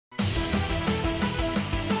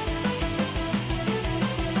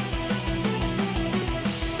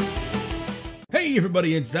Hey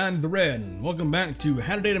everybody, it's Dan the Red, and welcome back to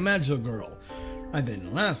How to Date a Magical Girl. And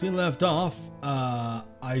then last we left off,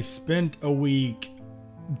 I spent a week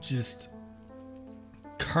just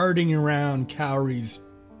carting around Kaori's,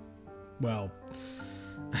 well,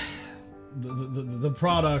 the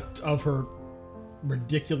product of her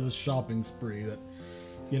ridiculous shopping spree that,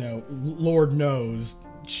 you know, Lord knows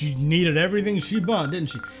she needed everything she bought, didn't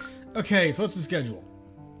she? Okay, so what's the schedule?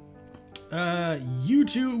 You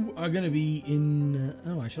two are gonna be in,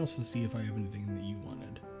 oh, I should also see if I have anything that you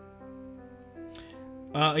wanted.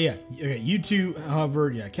 Yeah, okay, you two, however,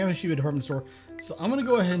 yeah, Kamoshiba department store. So I'm gonna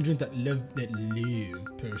go ahead and drink that love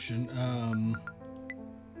potion.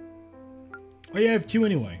 Oh yeah, I have two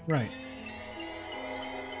anyway, right.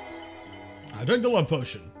 I drank the love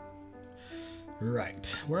potion.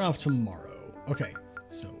 Right, we're off tomorrow. Okay,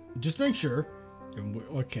 so just make sure,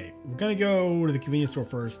 okay, we're gonna go to the convenience store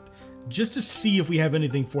first, just to see if we have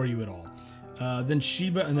anything for you at all. Then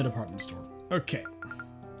Shiba and the department store. Okay.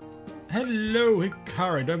 Hello,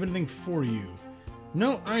 Hikari. Do I have anything for you?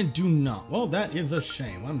 No, I do not. Well, that is a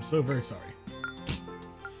shame. I'm so very sorry.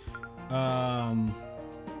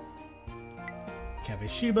 Cafe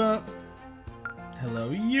Shiba. Hello,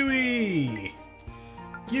 Yui.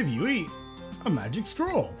 Give Yui a magic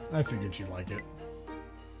scroll. I figured she'd like it.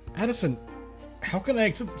 Addison, how can I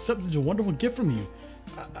accept such a wonderful gift from you?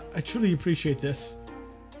 I truly appreciate this.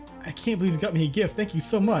 I can't believe you got me a gift. Thank you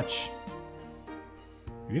so much.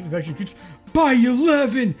 These actually cute. By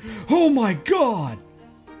 11! Oh my god!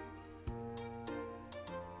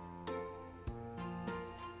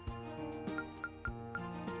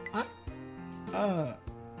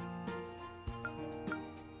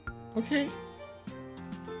 Okay.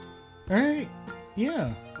 Alright.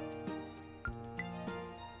 Yeah.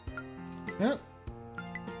 Yep.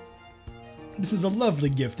 This is a lovely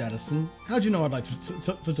gift, Addison. How'd you know I'd like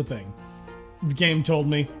such a thing? The game told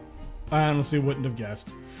me. I honestly wouldn't have guessed.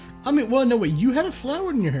 I mean, well, no, wait, you had a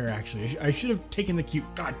flower in your hair, actually. I should have taken the cute...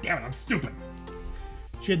 God damn it, I'm stupid.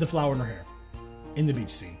 She had the flower in her hair. In the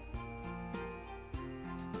beach scene.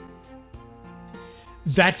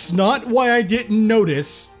 That's not why I didn't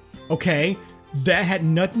notice, okay? That had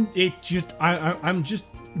nothing... It just... I'm just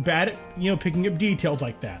bad at, you know, picking up details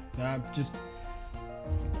like that.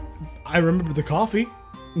 I remember the coffee.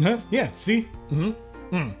 Yeah, see?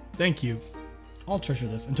 Thank you. I'll treasure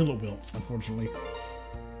this until it wilts, unfortunately.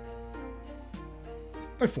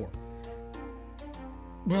 By 4.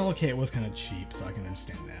 Well, okay, it was kind of cheap, so I can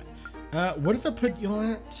understand that. What does that put you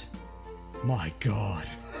at? My god.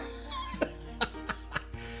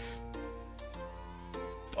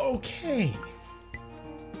 Okay.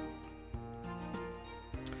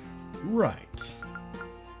 Right.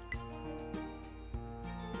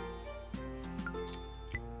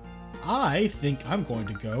 I think I'm going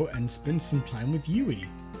to go and spend some time with Yui.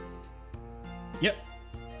 Yep.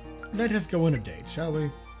 Let us go on a date, shall we?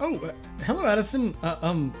 Oh, hello, Addison.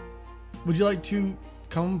 Would you like to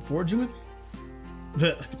come foraging with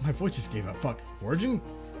me? My voice just gave up. Fuck. Foraging?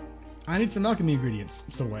 I need some alchemy ingredients.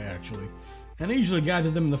 So do I, actually. And I usually gather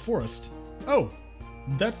them in the forest. Oh,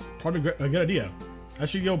 that's probably a good idea. I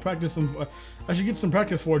should go practice some... I should get some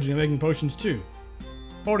practice foraging and making potions, too.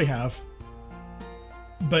 Already have.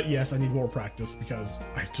 But yes, I need more practice because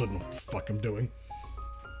I still don't know what the fuck I'm doing.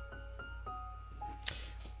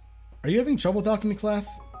 Are you having trouble with alchemy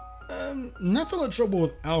class? Not so much trouble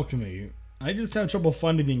with alchemy. I just have trouble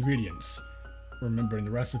finding the ingredients. Remembering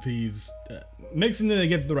the recipes, mixing them to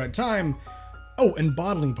get to the right time. Oh, and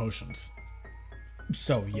bottling potions.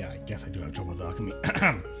 So yeah, I guess I do have trouble with alchemy.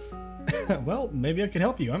 Well, maybe I could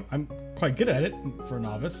help you. I'm quite good at it for a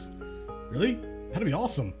novice. Really? That'd be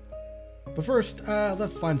awesome. But first,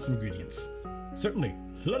 let's find some ingredients. Certainly.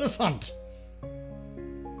 Let us hunt!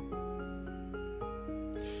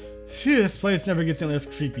 Phew, this place never gets any less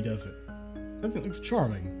creepy, does it? Everything looks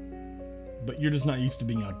charming. But you're just not used to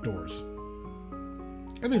being outdoors.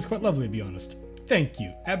 Everything's quite lovely, to be honest. Thank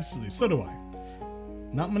you. Absolutely. So do I.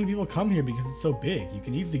 Not many people come here because it's so big. You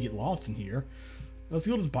can easily get lost in here. Most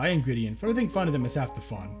people just buy ingredients, but I think finding them is half the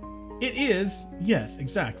fun. It is, yes,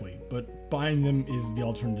 exactly. But buying them is the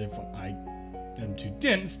alternative. I am too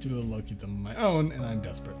dense to locate them on my own, and I'm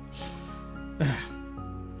desperate.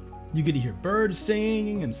 You get to hear birds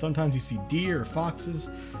singing, and sometimes you see deer or foxes.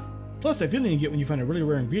 Plus, that feeling you get when you find a really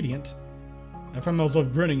rare ingredient. I find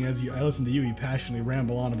myself grinning as I listen to Yui passionately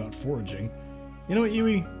ramble on about foraging. You know what,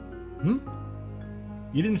 Yui?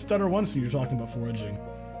 You didn't stutter once when you were talking about foraging.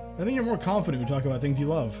 I think you're more confident when you talk about things you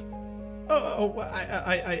love.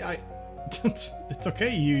 It's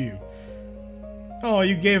okay, Yui. Oh,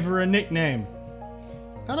 you gave her a nickname.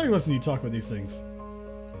 How do you listen to you talk about these things?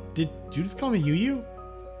 Did you just call me Yu?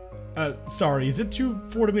 Sorry, is it too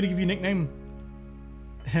forward of me to give you a nickname?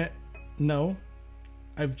 No.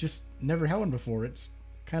 I've just never had one before. It's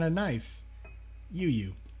kind of nice.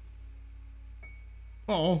 Yu.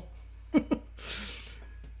 Oh.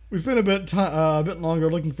 We spent a bit longer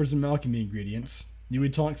looking for some alchemy ingredients. Yui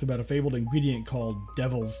talks about a fabled ingredient called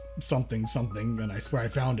Devil's something something, and I swear I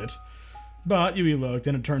found it. But Yui looked,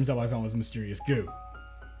 and it turns out what I found was mysterious goo.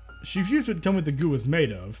 She refused to tell me what the goo was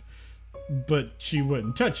made of, but she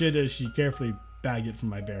wouldn't touch it as she carefully bagged it from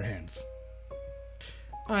my bare hands.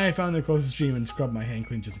 I found the closest stream and scrubbed my hand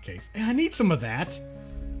clean just in case. I need some of that!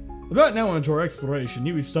 About now into our exploration,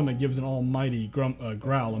 Yui's stomach gives an almighty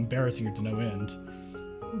growl, embarrassing her to no end.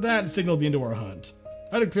 That signaled the end of our hunt.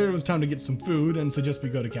 I declared it was time to get some food and suggest we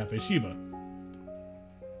go to Cafe Shiba.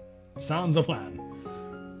 Sounds a plan.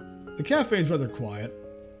 The cafe is rather quiet.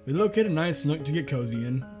 We located a nice nook to get cozy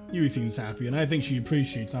in. Yui seems happy, and I think she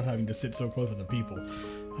appreciates not having to sit so close with the people.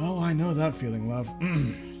 Oh, I know that feeling, love.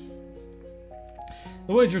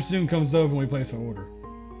 The waitress soon comes over and we place our order.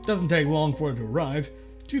 It doesn't take long for it to arrive.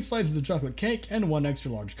 2 slices of chocolate cake and 1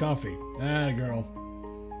 extra large coffee. Ah, girl.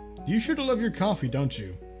 You sure to love your coffee, don't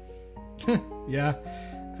you? Yeah.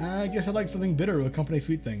 I guess I like something bitter to accompany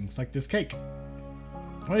sweet things, like this cake.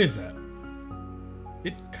 What is that?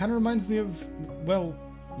 It kind of reminds me of, well,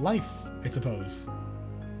 life, I suppose.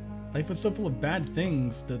 Life is so full of bad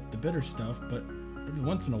things, the bitter stuff, but every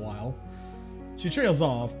once in a while. She trails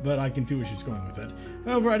off, but I can see where she's going with it.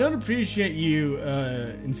 However, I don't appreciate you,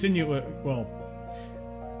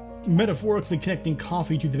 metaphorically connecting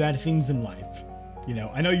coffee to the bad things in life. You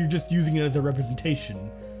know, I know you're just using it as a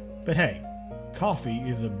representation, but hey, coffee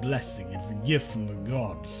is a blessing. It's a gift from the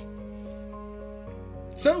gods.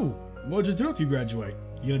 So, what'd you do if you graduate?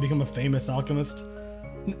 You gonna become a famous alchemist?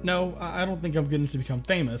 No, I don't think I'm going to become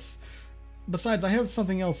famous. Besides, I have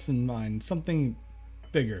something else in mind. Something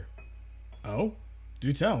bigger. Oh?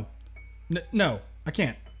 Do tell. No, I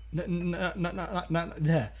can't. Not,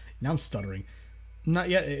 now I'm stuttering. Not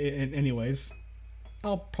yet, anyways.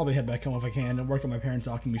 I'll probably head back home if I can and work at my parents'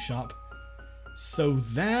 alchemy shop. So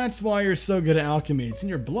that's why you're so good at alchemy. It's in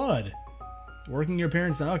your blood. Working your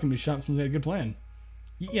parents' alchemy shop seems like a good plan.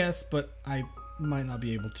 Yes, but I might not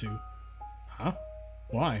be able to. Huh?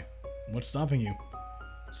 Why? What's stopping you?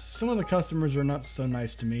 Some of the customers are not so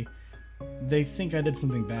nice to me. They think I did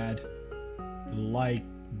something bad. Like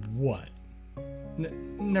what?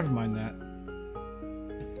 Never mind that.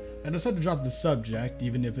 I decided to drop the subject,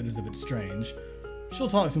 even if it is a bit strange. She'll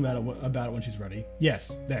talk to me about it when she's ready.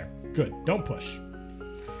 Yes, there. Good. Don't push.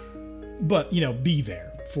 But, you know, be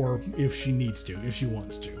there for if she needs to, if she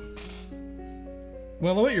wants to.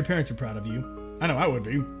 Well, I bet your parents are proud of you. I know I would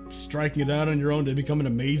be. Striking it out on your own to become an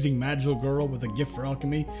amazing magical girl with a gift for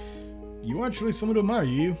alchemy. You are truly someone to admire,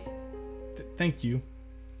 you. Thank you.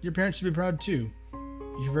 Your parents should be proud too.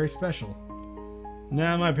 You're very special.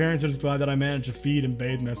 Nah, my parents are just glad that I managed to feed and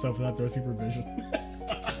bathe myself without their supervision.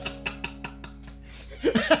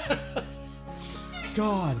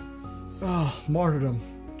 God. Oh, martyrdom.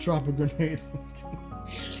 Drop a grenade.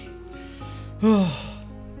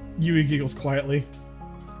 Yui giggles quietly.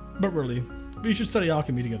 But really, we should study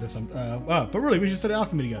alchemy together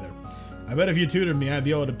I bet if you tutored me, I'd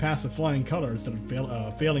be able to pass with flying colors instead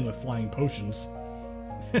of failing with flying potions.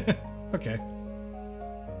 Okay.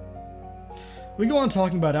 We go on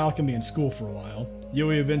talking about alchemy in school for a while.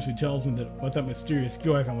 Yui eventually tells me what that mysterious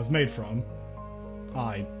skill I found was made from.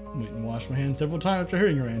 I went and washed my hands several times after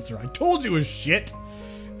hearing your answer. I told you it was shit!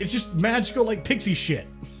 It's just magical like pixie shit.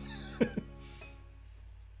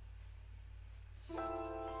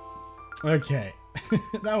 Okay.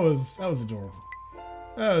 that was adorable.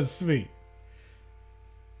 That was sweet.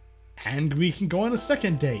 And we can go on a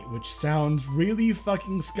second date, which sounds really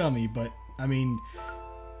fucking scummy, but I mean,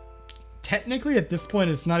 technically at this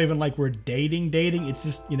point it's not even like we're dating. It's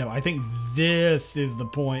just, you know, I think this is the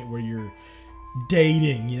point where you're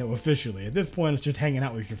dating, you know, officially. At this point it's just hanging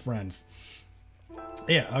out with your friends.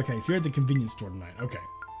 Yeah, okay, so you're at the convenience store tonight. Okay.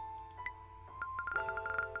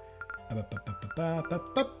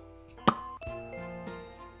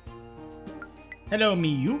 Hello,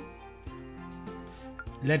 Miyu.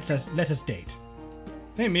 Let us date.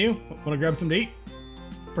 Hey, Miyu, wanna grab something to eat?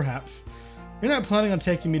 Perhaps. You're not planning on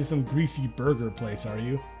taking me to some greasy burger place, are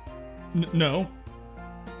you? No.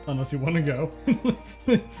 Unless you want to go.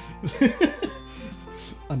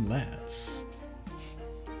 Unless.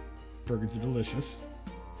 Burgers are delicious.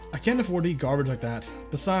 I can't afford to eat garbage like that.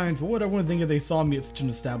 Besides, what would everyone think if they saw me at such an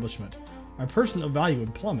establishment? My personal value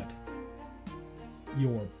would plummet.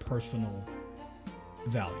 Your personal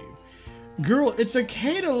value. Girl, it's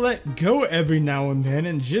okay to let go every now and then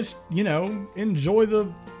and just, you know, enjoy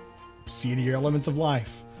the seedier elements of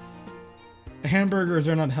life. Hamburgers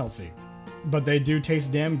are not healthy, but they do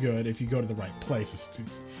taste damn good if you go to the right place.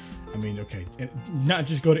 I mean, okay, and not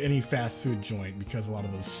just go to any fast food joint because a lot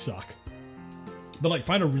of those suck. But like,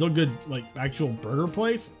 find a real good, like, actual burger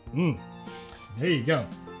place. There you go.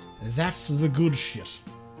 That's the good shit.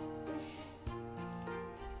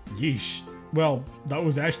 Yeesh. Well, that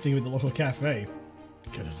was actually with the local cafe,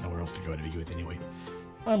 because there's nowhere else to go to eat with anyway.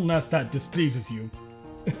 Unless that displeases you.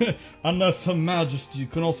 Unless Her Majesty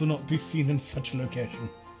can also not be seen in such a location.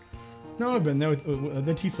 No, I've been there.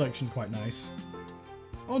 The tea selection's quite nice.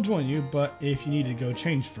 I'll join you, but if you need to go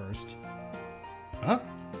change first. Huh?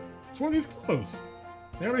 It's one of these clothes.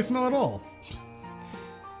 They already smell at all.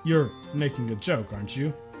 You're making a joke, aren't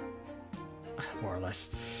you? More or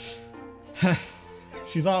less.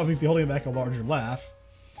 She's obviously holding back a larger laugh.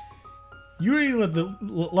 You really let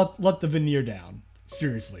the veneer down.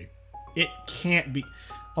 Seriously. It can't be.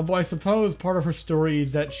 Although I suppose part of her story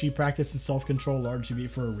is that she practices self-control largely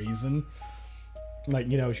for a reason. Like,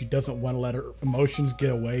 you know, she doesn't want to let her emotions get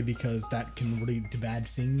away because that can lead to bad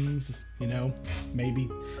things, you know? Maybe.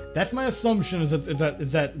 That's my assumption, is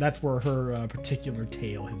that that's where her particular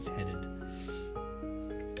tale is headed.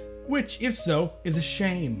 Which, if so, is a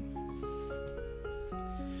shame.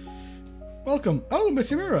 Welcome. Oh,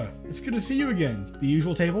 Miss Yamura. It's good to see you again. The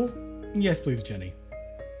usual table? Yes, please, Jenny.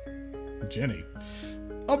 Jenny.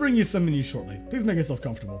 I'll bring you some menus shortly. Please make yourself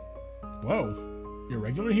comfortable. Whoa. You're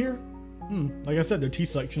regular here? Like I said, their tea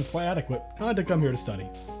selection's quite adequate. I had to come here to study.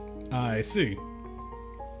 I see.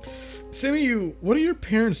 Sammy, what do your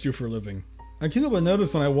parents do for a living? I couldn't help but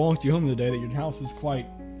notice when I walked you home the other day that your house is quite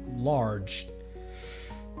large.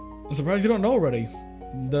 I'm surprised you don't know already.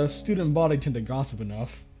 The student body tend to gossip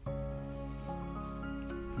enough.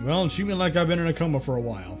 Well, treat me like I've been in a coma for a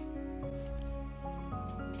while.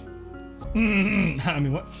 I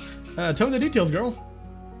mean, what? Tell me the details, girl.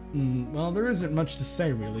 Well, there isn't much to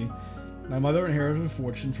say, really. My mother inherited a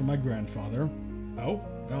fortune from my grandfather. Oh?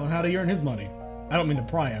 Well, how did he earn his money? I don't mean to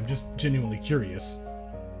pry, I'm just genuinely curious.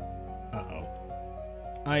 Uh-oh.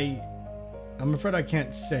 I'm afraid I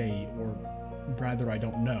can't say, or rather I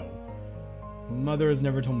don't know. Mother has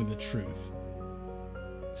never told me the truth.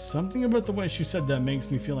 Something about the way she said that makes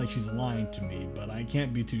me feel like she's lying to me, but I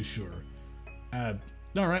can't be too sure.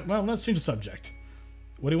 Alright, well, let's change the subject.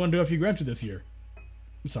 What do you want to do if you granted this year?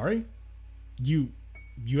 Sorry? You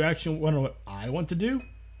actually want to know what I want to do?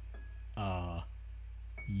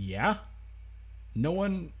 Yeah? No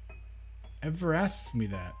one ever asks me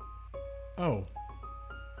that. Oh.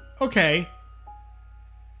 Okay.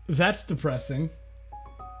 That's depressing.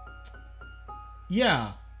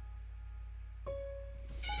 Yeah.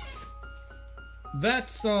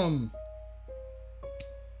 That's, Ooh,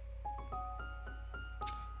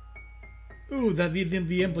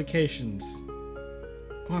 the implications.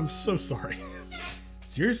 Oh, I'm so sorry.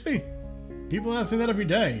 Seriously? People ask me that every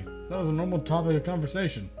day. That was a normal topic of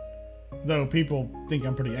conversation. Though people think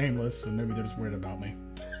I'm pretty aimless, and maybe they're just worried about me.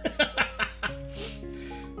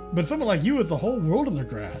 But someone like you has the whole world in their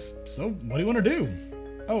grasp. So, what do you want to do?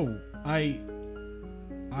 Oh,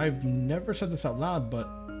 I've never said this out loud, but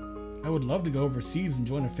I would love to go overseas and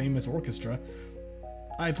join a famous orchestra.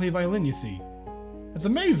 I play violin, you see. That's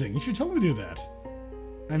amazing. You should totally do that.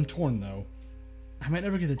 I'm torn, though. I might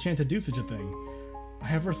never get the chance to do such a thing. I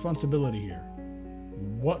have a responsibility here.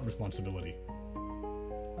 What responsibility?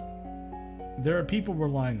 There are people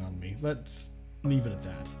relying on me. Let's leave it at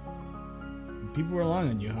that. People relying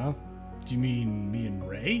on you, huh? Do you mean me and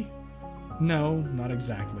Ray? No, not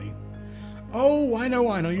exactly. Oh, I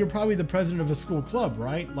know. You're probably the president of a school club,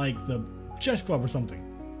 right? Like the chess club or something.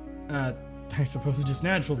 I suppose it's just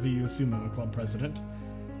natural for you to assume I'm a club president.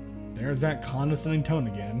 There's that condescending tone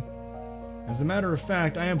again. As a matter of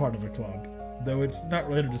fact, I am part of a club, though it's not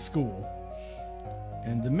related to school.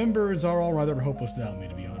 And the members are all rather hopeless without me,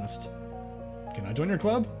 to be honest. Can I join your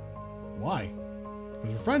club? Why?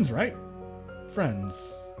 Because we're friends, right?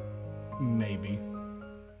 Friends. Maybe.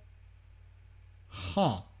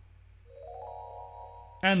 Huh.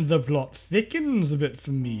 And the plot thickens a bit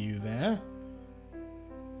for me, you there.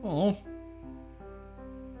 Oh.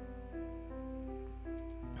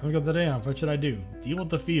 I've got the day off. What should I do? Deal with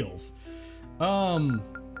the feels. The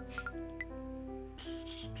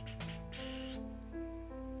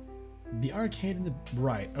arcade in the...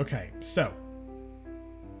 Right, okay, so.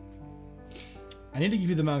 I need to give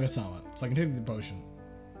you the Magatama, so I can take the potion.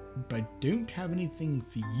 But I don't have anything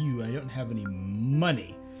for you. I don't have any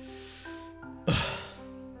money.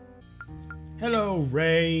 Hello,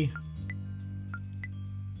 Ray.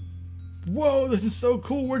 Whoa, this is so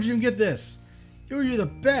cool. Where'd you even get this? You're the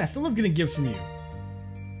best. I love getting gifts from you.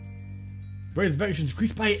 Braid's affections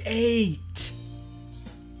increased by 8.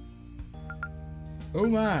 Oh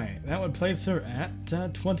my, that would place her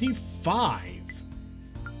at 25.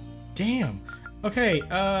 Damn. Okay,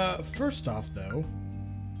 first off though,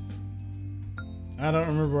 I don't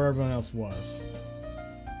remember where everyone else was.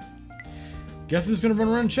 Guess I'm just gonna run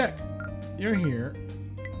around and check. You're here.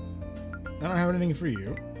 I don't have anything for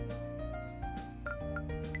you.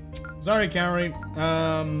 Sorry, Kaori.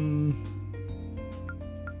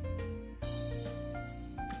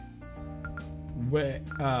 Wait,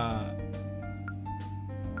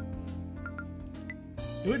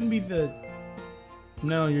 it wouldn't be the...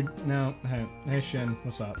 No, you're... No. Hey, Shin.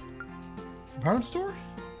 What's up? Department store?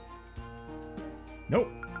 Nope.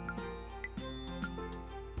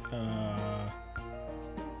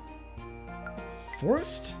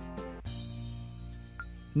 Forest?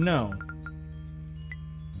 No.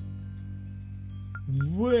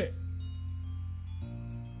 What?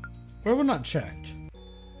 Where have we not checked?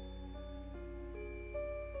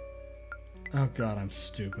 Oh god, I'm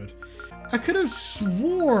stupid. I could have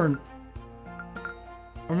sworn...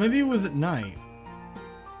 Or maybe it was at night.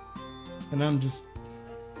 And I'm just...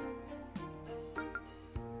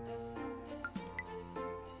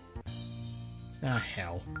 Ah,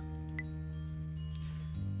 hell.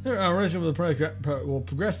 Our relationship with the product will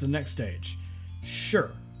progress to the next stage.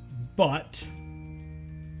 Sure. But...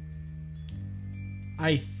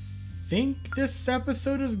 I think this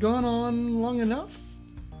episode has gone on long enough.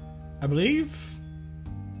 I believe.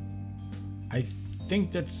 I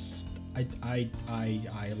think that's... I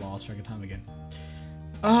lost track of time again.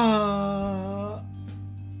 I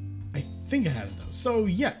think it has though. So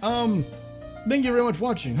yeah, thank you very much for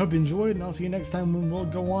watching. Hope you enjoyed, and I'll see you next time when we'll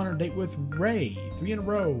go on our date with Ray. 3 in a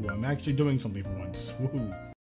row. I'm actually doing something for once. Woohoo.